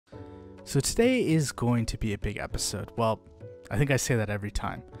So today is going to be a big episode. Well, I think I say that every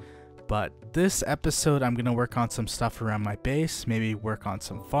time. But this episode, I'm going to work on some stuff around my base, maybe work on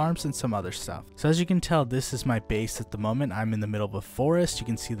some farms and some other stuff. So as you can tell, this is my base at the moment. I'm in the middle of a forest. You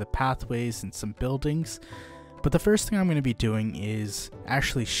can see the pathways and some buildings. But the first thing I'm going to be doing is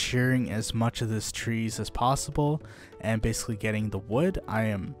actually shearing as much of this trees as possible and basically getting the wood. I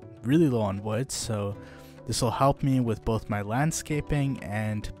am really low on wood, so this will help me with both my landscaping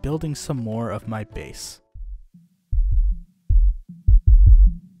and building some more of my base.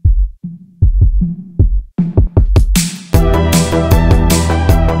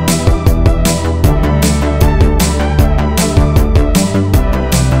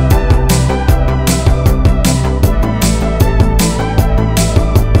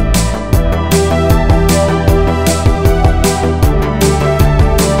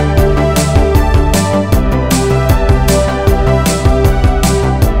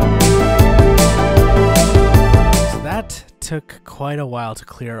 Took quite a while to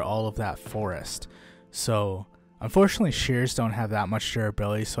clear all of that forest, so unfortunately shears don't have that much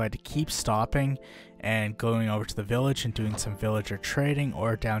durability, so I had to keep stopping and going over to the village and doing some villager trading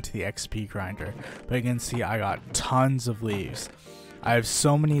or down to the XP grinder. But you can see I got tons of leaves. I have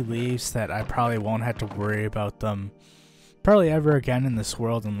so many leaves that I probably won't have to worry about them probably ever again in this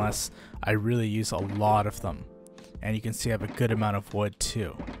world unless I really use a lot of them. And you can see I have a good amount of wood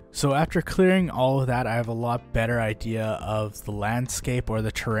too. So after clearing all of that, I have a lot better idea of the landscape or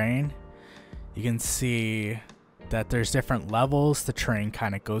the terrain. You can see that there's different levels. The terrain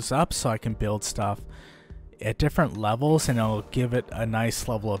kind of goes up, so I can build stuff at different levels and it'll give it a nice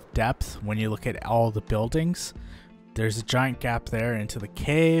level of depth when you look at all the buildings. There's a giant gap there into the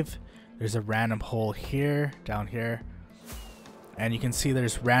cave. There's a random hole here, down here. And you can see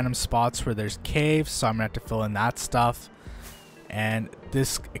there's random spots where there's caves, so I'm gonna have to fill in that stuff. And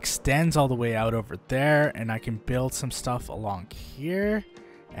this extends all the way out over there, and I can build some stuff along here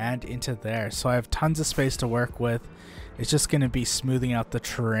and into there. So I have tons of space to work with. It's just gonna be smoothing out the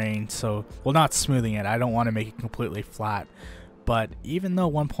terrain. So, well, not smoothing it, I don't want to make it completely flat. But even though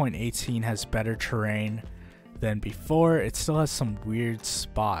 1.18 has better terrain than before, it still has some weird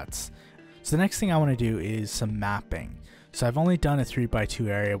spots. So the next thing I want to do is some mapping. So I've only done a 3x2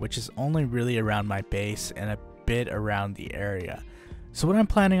 area, which is only really around my base and a bit around the area. So what I'm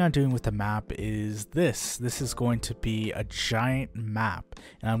planning on doing with the map is this. This is going to be a giant map,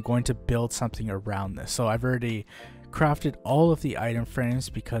 and I'm going to build something around this. So I've already crafted all of the item frames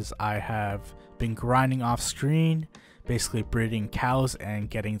because I have been grinding off screen, basically breeding cows and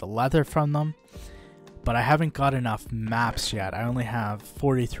getting the leather from them. But I haven't got enough maps yet. I only have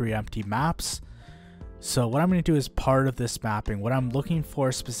 43 empty maps. So what I'm going to do as part of this mapping, what I'm looking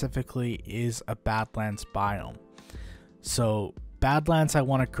for specifically is a Badlands biome. So Badlands I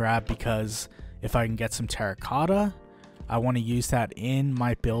want to grab because if I can get some terracotta, I want to use that in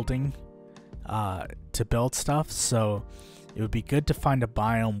my building to build stuff. So it would be good to find a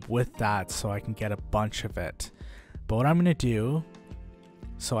biome with that so I can get a bunch of it. But what I'm going to do,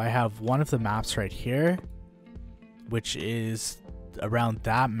 so I have one of the maps right here, which is around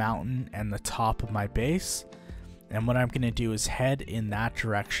that mountain and the top of my base, and what I'm gonna do is head in that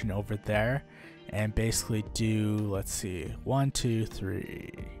direction over there and basically do, let's see, 1 2 3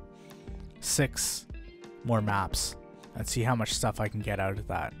 6 more maps and see how much stuff I can get out of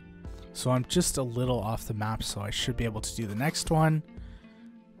that. So I'm just a little off the map, so I should be able to do the next one.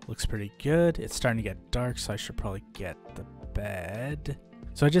 Looks pretty good. It's starting to get dark, so I should probably get the bed.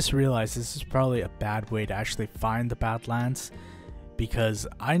 So I just realized this is probably a bad way to actually find the Badlands, because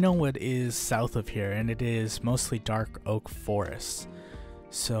I know what is south of here, and it is mostly dark oak forests.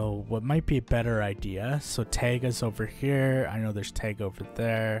 So what might be a better idea, so Taiga's over here, I know there's Taiga over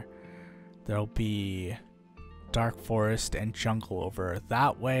there, there'll be dark forest and jungle over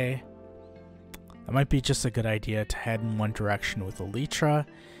that way. That might be just a good idea to head in one direction with Elytra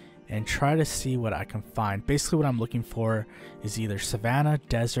and try to see what I can find. Basically what I'm looking for is either savanna,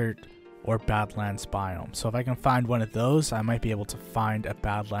 desert, or Badlands biome. So if I can find one of those, I might be able to find a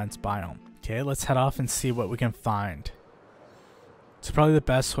Badlands biome. Okay, let's head off and see what we can find. So probably the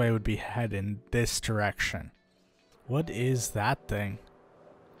best way would be head in this direction. What is that thing?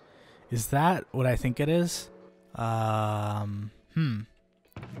 Is that what I think it is?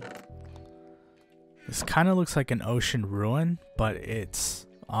 This kind of looks like an ocean ruin, but it's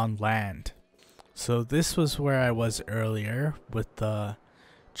on land. So this was where I was earlier with the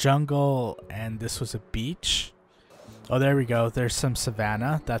jungle, and this was a beach. Oh, there we go. There's some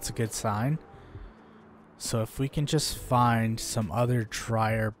savanna. That's a good sign. So if we can just find some other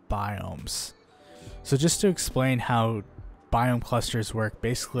drier biomes. So just to explain how biome clusters work.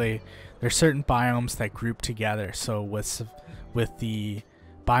 Basically, there's certain biomes that group together. So with the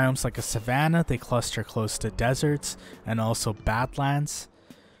biomes like a savanna, they cluster close to deserts and also badlands.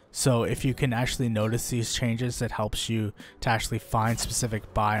 So if you can actually notice these changes, it helps you to actually find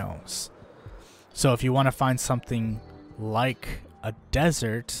specific biomes. So if you want to find something like a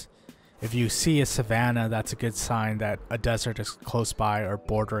desert, if you see a savanna, that's a good sign that a desert is close by or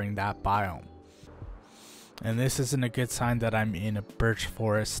bordering that biome. And this isn't a good sign that I'm in a birch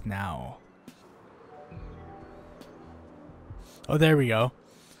forest now. Oh, there we go.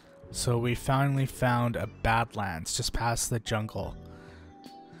 So we finally found a Badlands just past the jungle.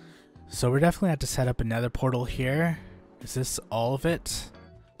 So we're definitely have to set up another portal here. Is this all of it?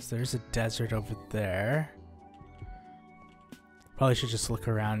 So there's a desert over there. Probably should just look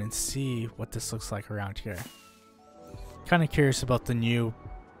around and see what this looks like around here. Kind of curious about the new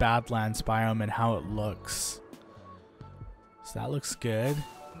Badlands biome and how it looks. So that looks good.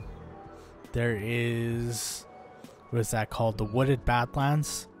 There is, what is that called? The Wooded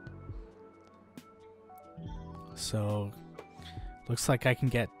Badlands. So looks like I can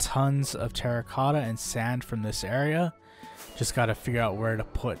get tons of terracotta and sand from this area. Just got to figure out where to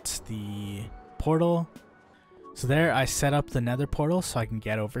put the portal. So there I set up the nether portal so I can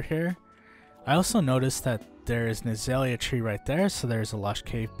get over here. I also noticed that there is an azalea tree right there, so there's a lush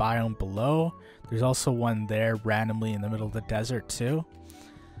cave biome below. There's also one there randomly in the middle of the desert too.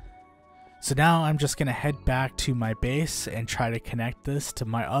 So now I'm just going to head back to my base and try to connect this to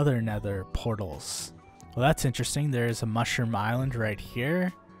my other nether portals. Well, that's interesting. There's a mushroom island right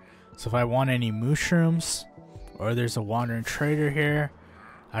here. So if I want any mushrooms, or there's a wandering trader here,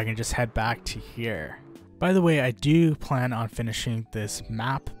 I can just head back to here. By the way, I do plan on finishing this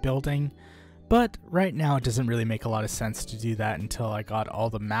map building, but right now it doesn't really make a lot of sense to do that until I got all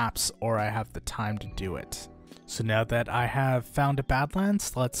the maps or I have the time to do it. So now that I have found a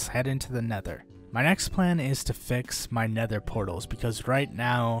Badlands, let's head into the nether. My next plan is to fix my nether portals because right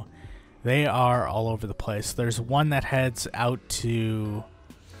now they are all over the place. There's one that heads out to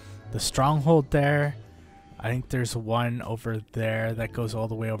the stronghold there. I think there's one over there that goes all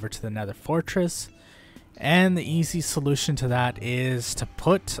the way over to the nether fortress. And the easy solution to that is to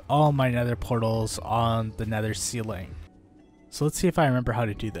put all my nether portals on the nether ceiling. So let's see if I remember how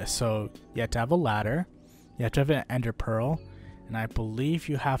to do this. So you have to have a ladder. You have to have an ender pearl. And I believe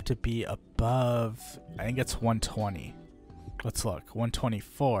you have to be above, I think it's 120. Let's look,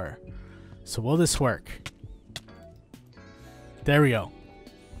 124. So will this work? There we go.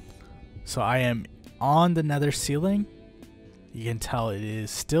 So I am on the nether ceiling. You can tell it is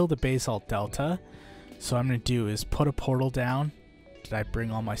still the basalt delta. So what I'm going to do is put a portal down. Did I bring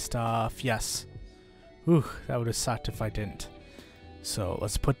all my stuff? Yes. Ooh, that would have sucked if I didn't. So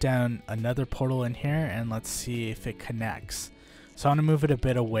let's put down another portal in here and let's see if it connects. So I'm going to move it a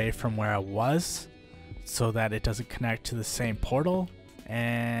bit away from where I was so that it doesn't connect to the same portal.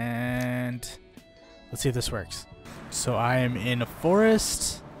 And let's see if this works. So I am in a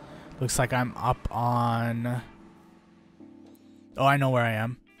forest. Looks like I'm up on... Oh, I know where I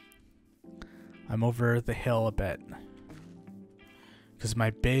am. I'm over the hill a bit. Because my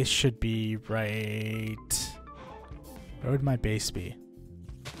base should be right... Where would my base be?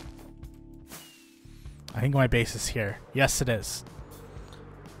 I think my base is here. Yes, it is.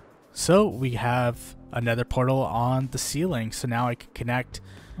 So we have another portal on the ceiling. So now I can connect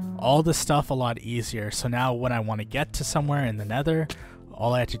all the stuff a lot easier. So now when I want to get to somewhere in the nether,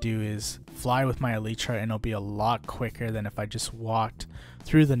 all I have to do is fly with my elytra and it'll be a lot quicker than if I just walked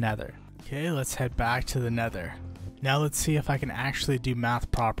through the nether. Okay, let's head back to the nether. Now let's see if I can actually do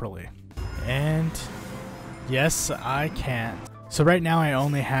math properly. And yes, I can. So right now I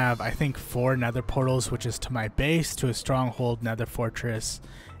only have, I think, 4 nether portals, which is to my base, to a stronghold, nether fortress,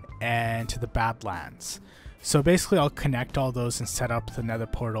 and to the Badlands. So basically I'll connect all those and set up the nether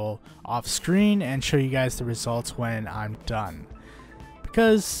portal off screen and show you guys the results when I'm done.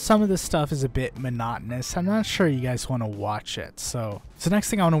 Because some of this stuff is a bit monotonous, I'm not sure you guys want to watch it. So next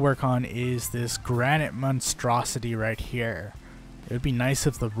thing I want to work on is this granite monstrosity right here. It would be nice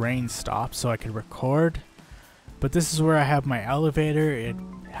if the rain stopped so I could record. But this is where I have my elevator. It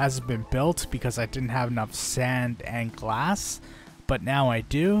hasn't been built because I didn't have enough sand and glass. But now I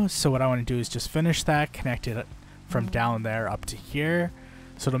do. So what I want to do is just finish that, connect it from down there up to here.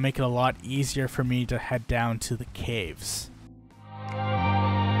 So it'll make it a lot easier for me to head down to the caves.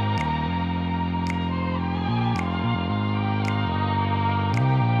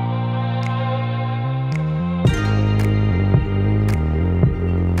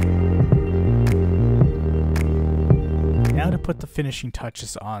 Now to put the finishing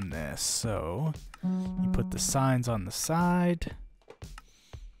touches on this. So You put the signs on the side.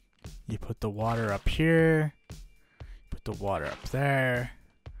 You put the water up here. Put the water up there.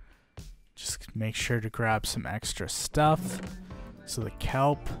 Just make sure to grab some extra stuff. So the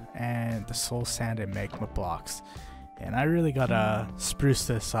kelp and the soul sand and magma blocks. And I really gotta spruce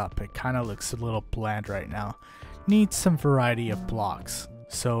this up. It kind of looks a little bland right now. Needs some variety of blocks.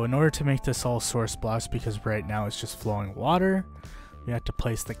 So in order to make this all source blocks, because right now it's just flowing water, we have to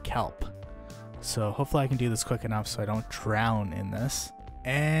place the kelp. So hopefully I can do this quick enough so I don't drown in this.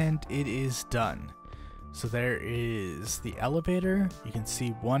 And it is done. So there is the elevator. You can see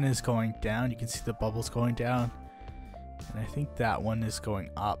one is going down. You can see the bubbles going down. And I think that one is going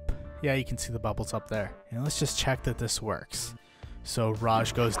up. Yeah, you can see the bubbles up there. And let's just check that this works. So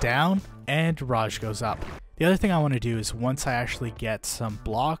Raj goes down and Raj goes up. The other thing I want to do is once I actually get some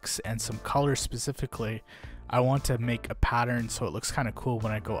blocks and some colors specifically, I want to make a pattern so it looks kind of cool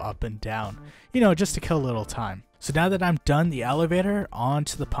when I go up and down. You know, just to kill a little time. So now that I'm done the elevator, on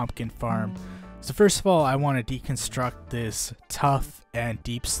to the pumpkin farm. So first of all, I want to deconstruct this tough and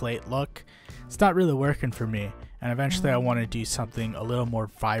deep slate look. It's not really working for me. And eventually I want to do something a little more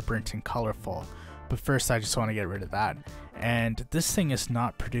vibrant and colorful. But first I just want to get rid of that. And this thing is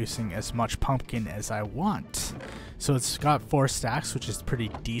not producing as much pumpkin as I want. So it's got 4 stacks, which is pretty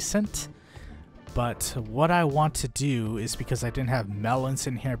decent. But what I want to do is, because I didn't have melons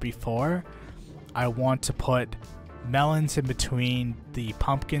in here before, I want to put melons in between the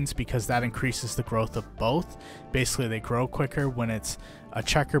pumpkins because that increases the growth of both. Basically they grow quicker when it's a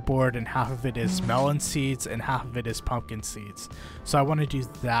checkerboard and half of it is melon seeds and half of it is pumpkin seeds. So I want to do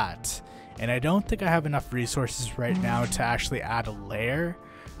that. And I don't think I have enough resources right now to actually add a layer.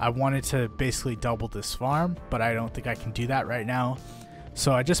 I wanted to basically double this farm, but I don't think I can do that right now.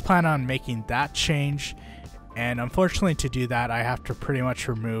 So I just plan on making that change. And unfortunately to do that, I have to pretty much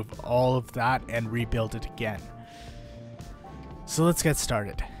remove all of that and rebuild it again. So let's get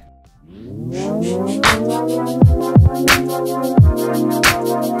started.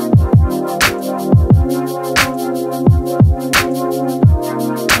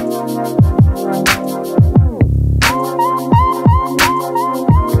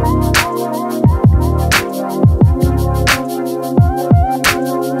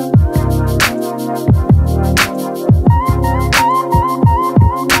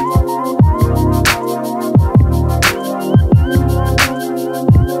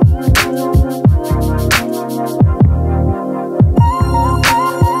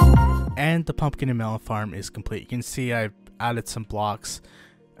 The pumpkin melon farm is complete. You can see I've added some blocks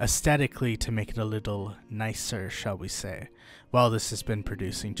aesthetically to make it a little nicer, shall we say, while this has been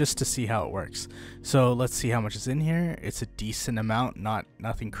producing, just to see how it works. So let's see how much is in here. It's a decent amount,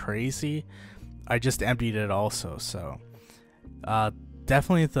 nothing crazy. I just emptied it also, so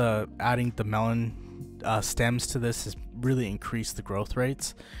definitely adding the melon stems to this has really increased the growth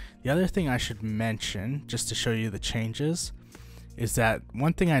rates. The other thing I should mention, just to show you the changes, is that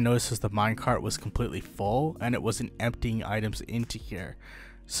one thing I noticed was the minecart was completely full and it wasn't emptying items into here.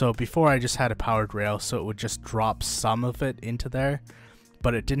 So before I just had a powered rail, so it would just drop some of it into there,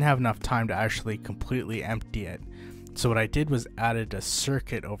 but it didn't have enough time to actually completely empty it. So what I did was added a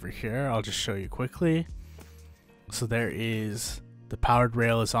circuit over here. I'll just show you quickly. So there is the powered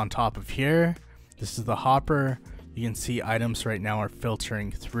rail is on top of here. This is the hopper. You can see items right now are filtering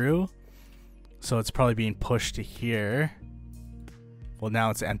through. So it's probably being pushed to here. Well,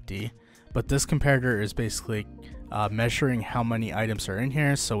 now it's empty, but this comparator is basically measuring how many items are in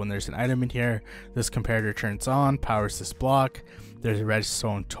here. So when there's an item in here, this comparator turns on, powers this block. There's a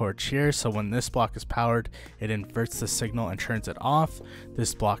redstone torch here, so when this block is powered, it inverts the signal and turns it off.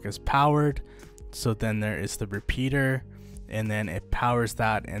 This block is powered, so then there is the repeater, and then it powers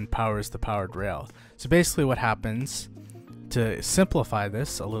that and powers the powered rail. So basically what happens, to simplify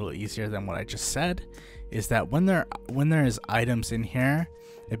this a little easier than what I just said, is that when there is items in here,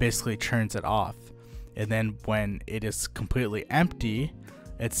 it basically turns it off. And then when it is completely empty,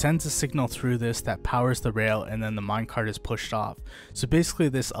 it sends a signal through this that powers the rail, and then the minecart is pushed off. So basically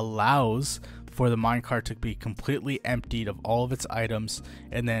this allows for the minecart to be completely emptied of all of its items,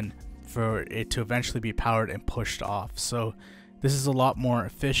 and then for it to eventually be powered and pushed off. So this is a lot more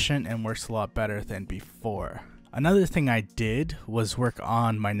efficient and works a lot better than before. Another thing I did was work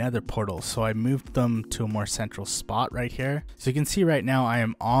on my nether portals, so I moved them to a more central spot right here. So you can see right now I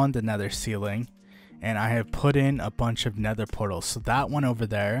am on the nether ceiling, and I have put in a bunch of nether portals. So that one over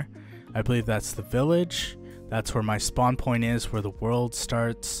there, I believe that's the village. That's where my spawn point is, where the world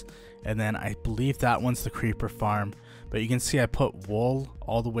starts. And then I believe that one's the creeper farm. But you can see I put wool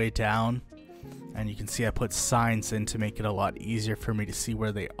all the way down, and you can see I put signs in to make it a lot easier for me to see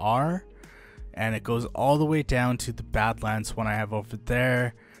where they are. and it goes all the way down to the Badlands one I have over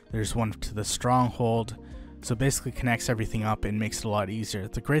there. There's one to the stronghold. So basically connects everything up and makes it a lot easier.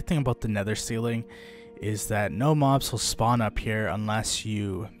 The great thing about the Nether ceiling is that no mobs will spawn up here unless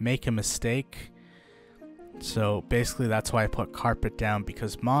you make a mistake. So basically that's why I put carpet down,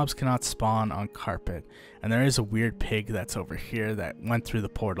 because mobs cannot spawn on carpet. And there is a weird pig that's over here that went through the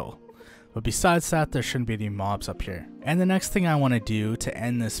portal. But besides that, there shouldn't be any mobs up here. And the next thing I want to do to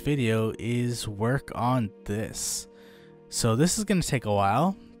end this video is work on this. So this is going to take a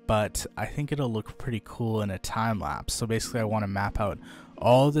while, but I think it'll look pretty cool in a time lapse. So basically I want to map out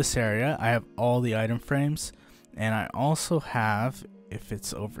all this area. I have all the item frames, and I also have, if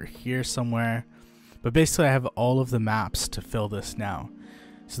it's over here somewhere, but basically I have all of the maps to fill this now.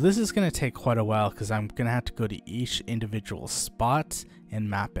 So this is going to take quite a while because I'm going to have to go to each individual spot and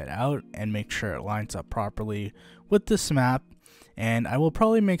map it out and make sure it lines up properly with this map. And I will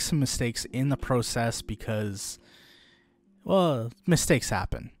probably make some mistakes in the process because, well, mistakes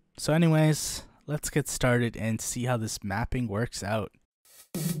happen. So anyways, let's get started and see how this mapping works out.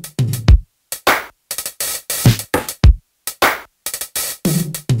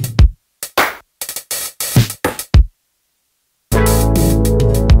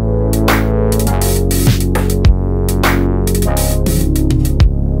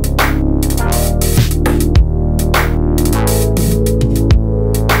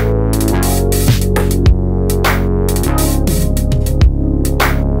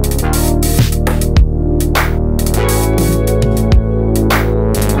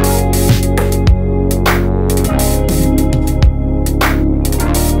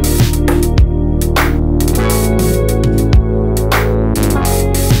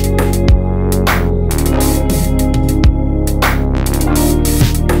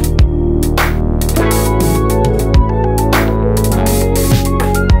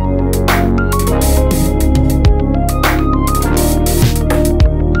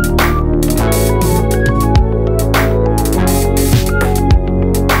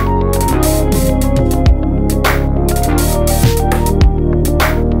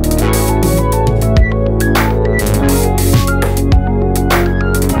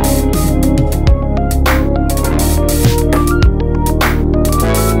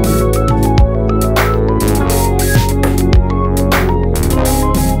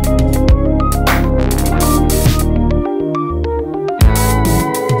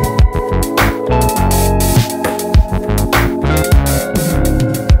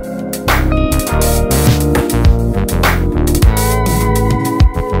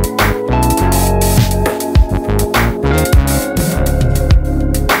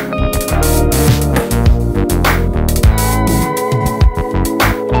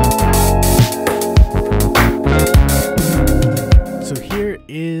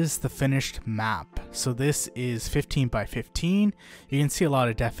 The finished map. So this is 15 by 15. You can see a lot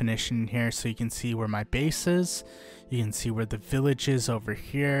of definition in here, so you can see where my base is, you can see where the village is over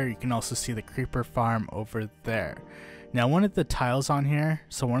here, you can also see the creeper farm over there. Now one of the tiles on here,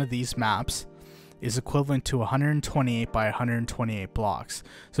 so one of these maps, is equivalent to 128 by 128 blocks.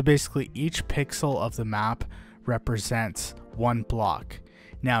 So basically each pixel of the map represents one block.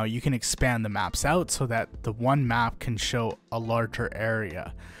 Now you can expand the maps out so that the one map can show a larger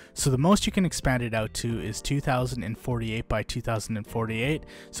area. So the most you can expand it out to is 2048 by 2048.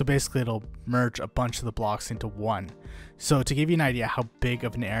 So basically it'll merge a bunch of the blocks into one. So to give you an idea how big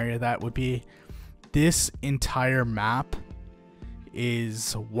of an area that would be, this entire map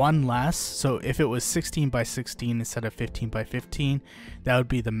is one less. So if it was 16 by 16 instead of 15 by 15, that would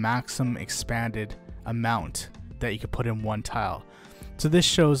be the maximum expanded amount that you could put in one tile. So this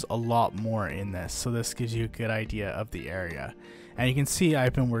shows a lot more in this, so this gives you a good idea of the area. And you can see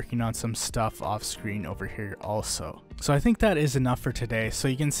I've been working on some stuff off screen over here also. So I think that is enough for today. So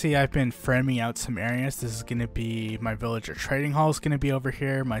you can see I've been framing out some areas. This is going to be my villager trading hall is going to be over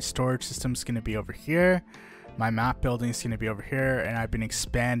here, my storage system is going to be over here, my map building is going to be over here, and I've been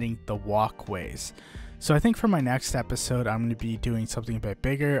expanding the walkways. So I think for my next episode, I'm going to be doing something a bit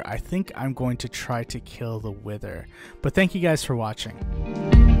bigger. I think I'm going to try to kill the wither. But thank you guys for watching.